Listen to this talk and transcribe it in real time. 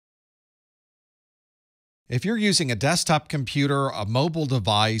If you're using a desktop computer, a mobile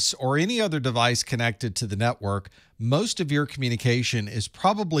device, or any other device connected to the network, most of your communication is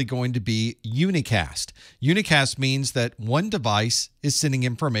probably going to be unicast. Unicast means that one device is sending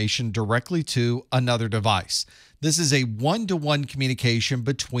information directly to another device. This is a one-to-one communication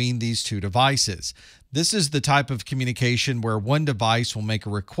between these two devices. This is the type of communication where one device will make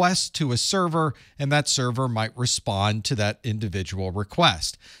a request to a server, and that server might respond to that individual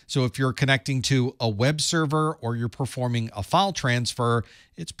request. So if you're connecting to a web server or you're performing a file transfer,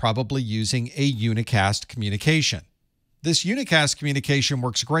 it's probably using a unicast communication. This unicast communication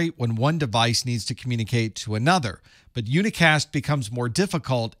works great when one device needs to communicate to another, but unicast becomes more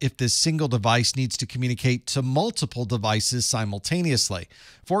difficult if this single device needs to communicate to multiple devices simultaneously.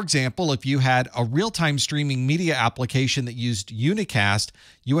 For example, if you had a real-time streaming media application that used unicast,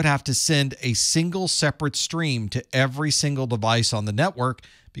 you would have to send a single separate stream to every single device on the network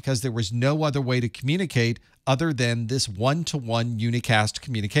because there was no other way to communicate other than this one-to-one unicast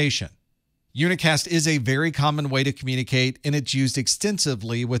communication. Unicast is a very common way to communicate, and it's used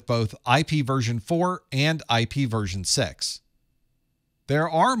extensively with both IP version 4 and IP version 6. There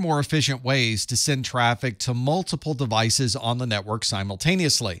are more efficient ways to send traffic to multiple devices on the network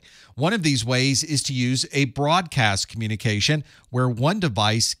simultaneously. One of these ways is to use a broadcast communication where one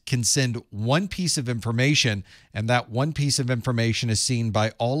device can send one piece of information, and that one piece of information is seen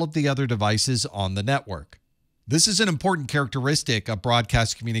by all of the other devices on the network. This is an important characteristic of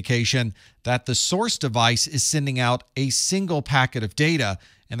broadcast communication, that the source device is sending out a single packet of data,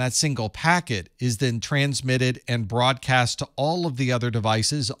 and that single packet is then transmitted and broadcast to all of the other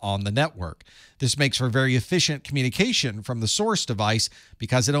devices on the network. This makes for very efficient communication from the source device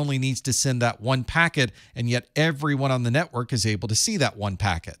because it only needs to send that one packet, and yet everyone on the network is able to see that one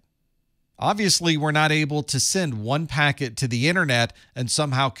packet. Obviously, we're not able to send one packet to the internet and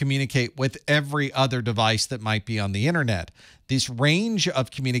somehow communicate with every other device that might be on the internet. This range of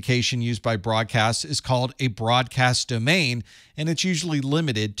communication used by broadcast is called a broadcast domain, and it's usually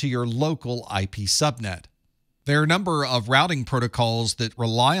limited to your local IP subnet. There are a number of routing protocols that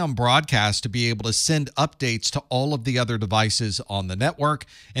rely on broadcast to be able to send updates to all of the other devices on the network.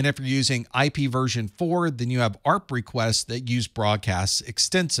 And if you're using IP version 4, then you have ARP requests that use broadcasts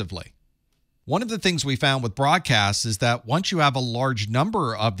extensively. One of the things we found with broadcasts is that once you have a large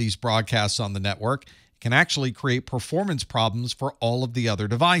number of these broadcasts on the network, it can actually create performance problems for all of the other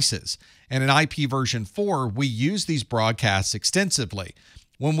devices. And in IP version 4, we use these broadcasts extensively.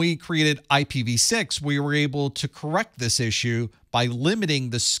 When we created IPv6, we were able to correct this issue by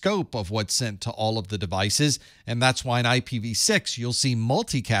limiting the scope of what's sent to all of the devices, and that's why in IPv6 you'll see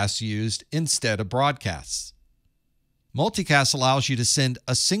multicast used instead of broadcasts. Multicast allows you to send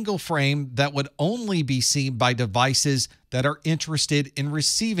a single frame that would only be seen by devices that are interested in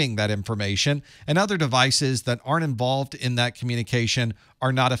receiving that information, and other devices that aren't involved in that communication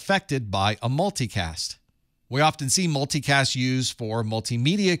are not affected by a multicast. We often see multicast used for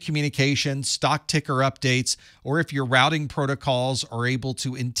multimedia communication, stock ticker updates, or if your routing protocols are able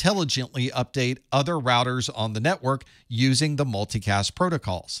to intelligently update other routers on the network using the multicast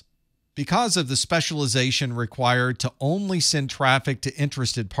protocols. Because of the specialization required to only send traffic to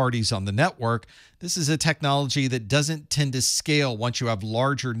interested parties on the network, this is a technology that doesn't tend to scale once you have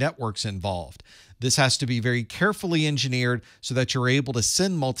larger networks involved. This has to be very carefully engineered so that you're able to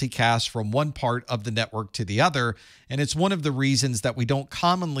send multicast from one part of the network to the other, and it's one of the reasons that we don't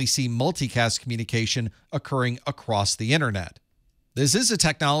commonly see multicast communication occurring across the internet. This is a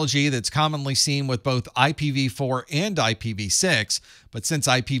technology that's commonly seen with both IPv4 and IPv6, but since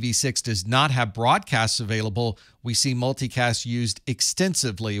IPv6 does not have broadcasts available, we see multicast used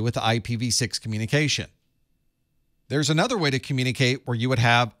extensively with IPv6 communication. There's another way to communicate where you would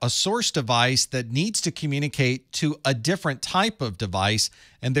have a source device that needs to communicate to a different type of device,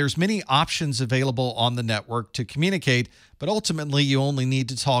 and there's many options available on the network to communicate, but ultimately you only need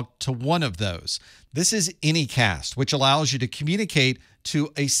to talk to one of those. This is anycast, which allows you to communicate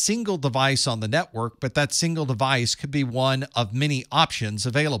to a single device on the network, but that single device could be one of many options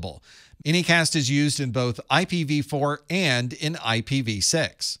available. Anycast is used in both IPv4 and in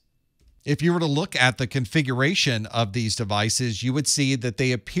IPv6. If you were to look at the configuration of these devices, you would see that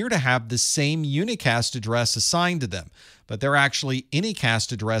they appear to have the same unicast address assigned to them, but they're actually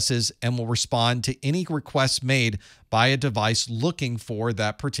anycast addresses and will respond to any requests made by a device looking for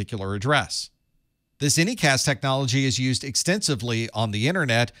that particular address. This anycast technology is used extensively on the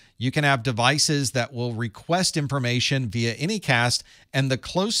internet. You can have devices that will request information via anycast, and the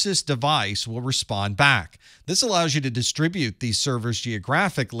closest device will respond back. This allows you to distribute these servers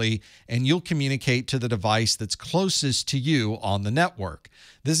geographically, and you'll communicate to the device that's closest to you on the network.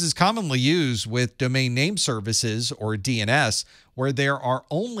 This is commonly used with domain name services, or DNS, where there are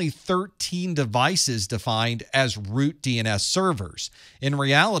only 13 devices defined as root DNS servers. In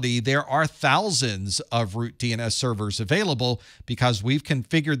reality, there are thousands of root DNS servers available because we've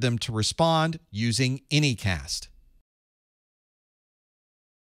configured them to respond using anycast.